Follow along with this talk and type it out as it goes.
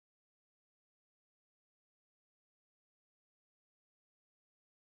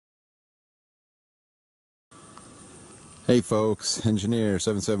Hey folks, Engineer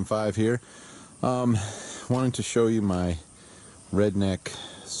 775 here. Wanting to show you my redneck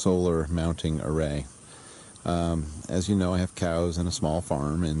solar mounting array. As you know, I have cows and a small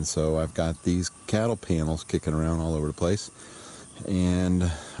farm, and so I've got these cattle panels kicking around all over the place. And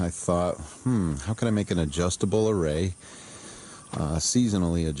I thought, how can I make an adjustable array,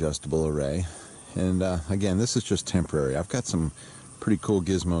 seasonally adjustable array? And again, this is just temporary. I've got some pretty cool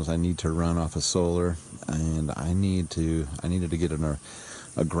gizmos I need to run off of solar, and I needed to get a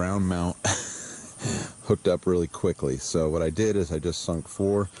ground mount hooked up really quickly. So what I did is I just sunk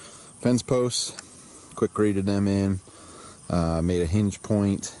 4 fence posts, quick graded them in, made a hinge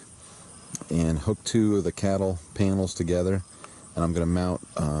point, and hooked 2 of the cattle panels together. And I'm going to mount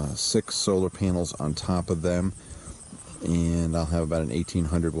 6 solar panels on top of them, and I'll have about an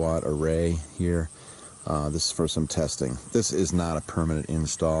 1800 watt array here. This is for some testing. This is not a permanent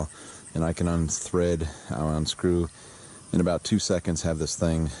install, and I can unscrew in about 2 seconds, have this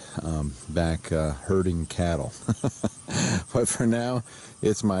thing back herding cattle. But for now,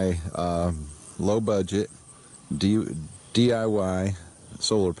 it's my low budget DIY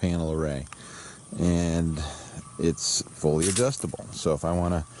solar panel array, and it's fully adjustable. So if I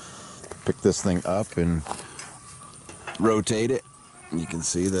want to pick this thing up and rotate it, you can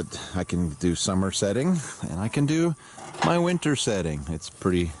see that I can do summer setting and I can do my winter setting. It's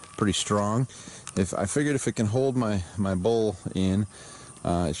pretty strong. I figured if it can hold my bowl in,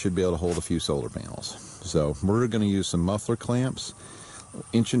 it should be able to hold a few solar panels. So we're going to use some muffler clamps.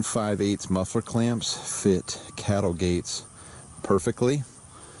 1 5/8" muffler clamps fit cattle gates perfectly.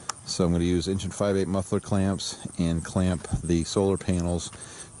 So I'm going to use 1 5/8" muffler clamps and clamp the solar panels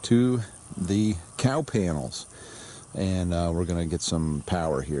to the cow panels. And we're going to get some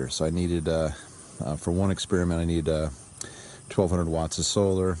power here. So I needed, for one experiment, I need 1200 watts of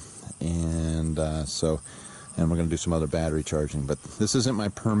solar, and we're going to do some other battery charging. But this isn't my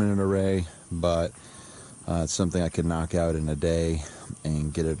permanent array, but it's something I can knock out in a day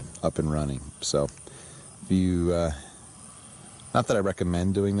and get it up and running. So if you, not that I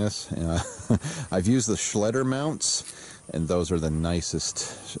recommend doing this, I've used the Schletter mounts, and those are the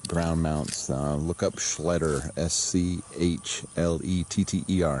nicest ground mounts. Look up Schletter, SCHLETTER,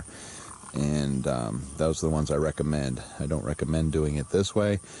 and those are the ones I recommend. I don't recommend doing it this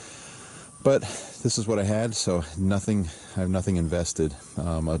way, but this is what I had, so I have nothing invested.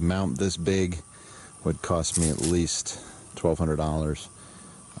 A mount this big would cost me at least $1,200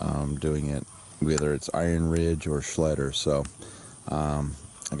 doing it, whether it's Iron Ridge or Schletter. So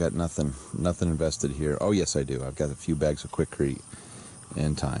I got nothing invested here. Oh yes, I do. I've got a few bags of Quikrete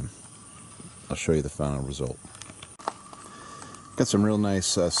and time. I'll show you the final result. Got some real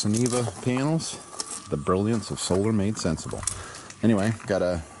nice Soneva panels. The brilliance of solar made sensible. Anyway, got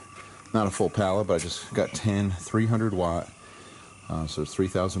not a full pallet, but I just got 10 300 watt. So there's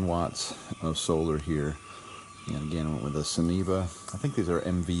 3,000 watts of solar here. And again, I went with a Soneva. I think these are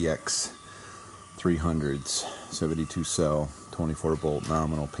MVX 300s, 72 cell, 24 volt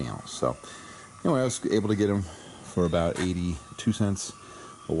nominal panels. So anyway, I was able to get them for about 82 cents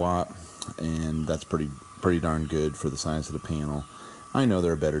a watt, and that's pretty darn good for the size of the panel. I know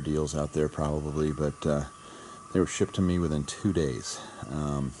there are better deals out there probably, but they were shipped to me within 2 days.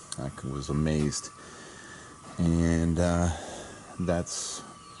 I was amazed, and that's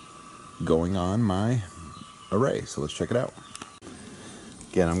going on my array. So let's check it out.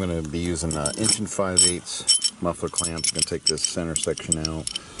 Again, I'm going to be using 1 5/8" muffler clamps. I'm going to take this center section out,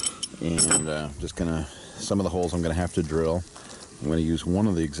 and some of the holes I'm going to have to drill. I'm going to use one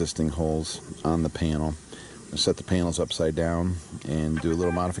of the existing holes on the panel. I'm going to set the panels upside down and do a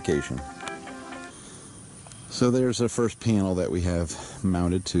little modification. So there's the first panel that we have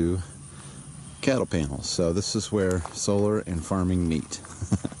mounted to cattle panels. So this is where solar and farming meet.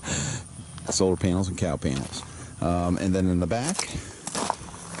 Solar panels and cow panels. And then in the back,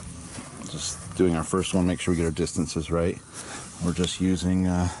 just doing our first one, make sure we get our distances right. We're just using,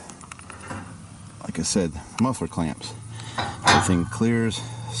 like I said, muffler clamps. Everything clears,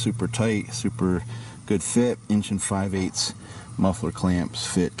 super tight, super good fit. 1 5/8" muffler clamps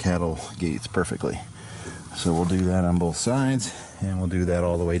fit cattle gates perfectly. So we'll do that on both sides, and we'll do that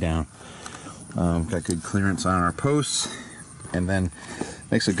all the way down. Got good clearance on our posts, and then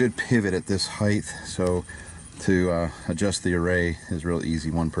makes a good pivot at this height. So to adjust the array is real easy.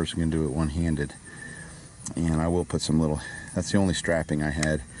 One person can do it one-handed. And I will put some little, that's the only strapping I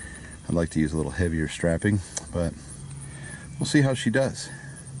had. I'd like to use a little heavier strapping, but we'll see how she does.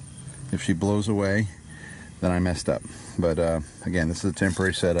 If she blows away, then I messed up. But again, this is a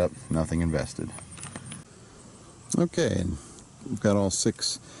temporary setup, nothing invested. Okay, we've got all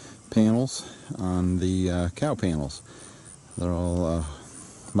 6 panels on the cow panels. They're all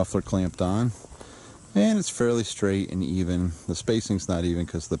muffler clamped on, and it's fairly straight and even. The spacing's not even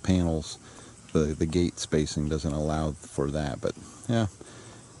because the panels, the gate spacing doesn't allow for that, but yeah,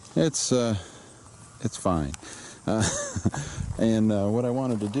 it's fine. And what I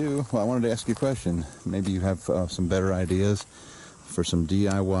wanted to do, well, I wanted to ask you a question. Maybe you have some better ideas for some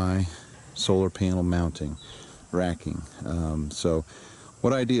DIY solar panel mounting, racking. So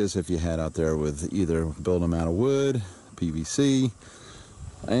what ideas have you had out there with either build them out of wood, PVC,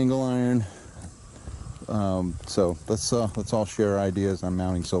 angle iron? So let's all share ideas on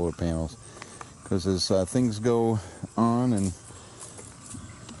mounting solar panels, because as things go on and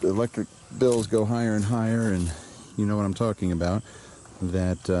the electric bills go higher and higher, and you know what I'm talking about,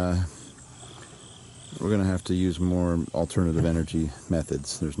 that we're going to have to use more alternative energy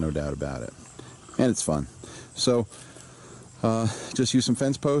methods. There's no doubt about it. And it's fun. So just use some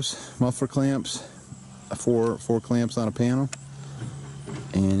fence posts, muffler clamps, four clamps on a panel,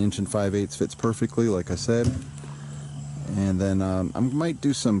 and 1 5/8 fits perfectly, like I said. And then I might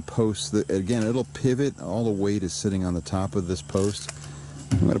do some posts that, again, it'll pivot. All the weight is sitting on the top of this post.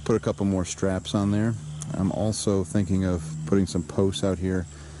 I'm going to put a couple more straps on there. I'm also thinking of putting some posts out here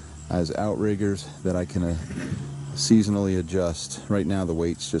as outriggers that I can seasonally adjust. Right now the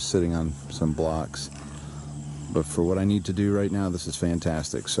weight's just sitting on some blocks, but for what I need to do right now, this is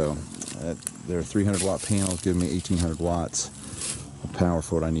fantastic. So there are 300 watt panels giving me 1800 watts of power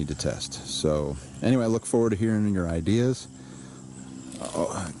for what I need to test. So anyway, I look forward to hearing your ideas,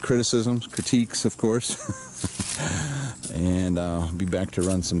 criticisms, critiques, of course. And I'll be back to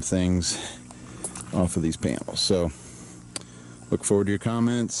run some things off of these panels. So look forward to your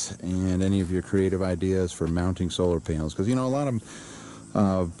comments and any of your creative ideas for mounting solar panels, because you know, a lot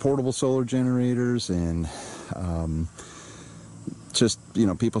of portable solar generators and just, you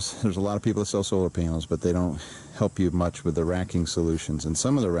know, there's a lot of people that sell solar panels, but they don't help you much with the racking solutions, and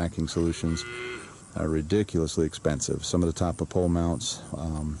some of the racking solutions are ridiculously expensive. Some of the top of pole mounts,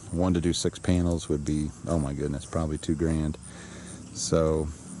 one to do 6 panels would be, oh my goodness, probably $2,000. So,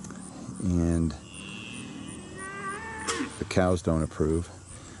 and the cows don't approve.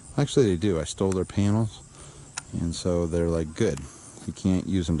 Actually they do. I stole their panels, and so they're like, good, you can't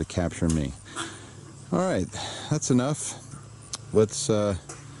use them to capture me. All right, that's enough. Let's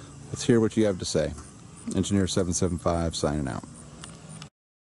hear what you have to say. Engineer 775 signing out.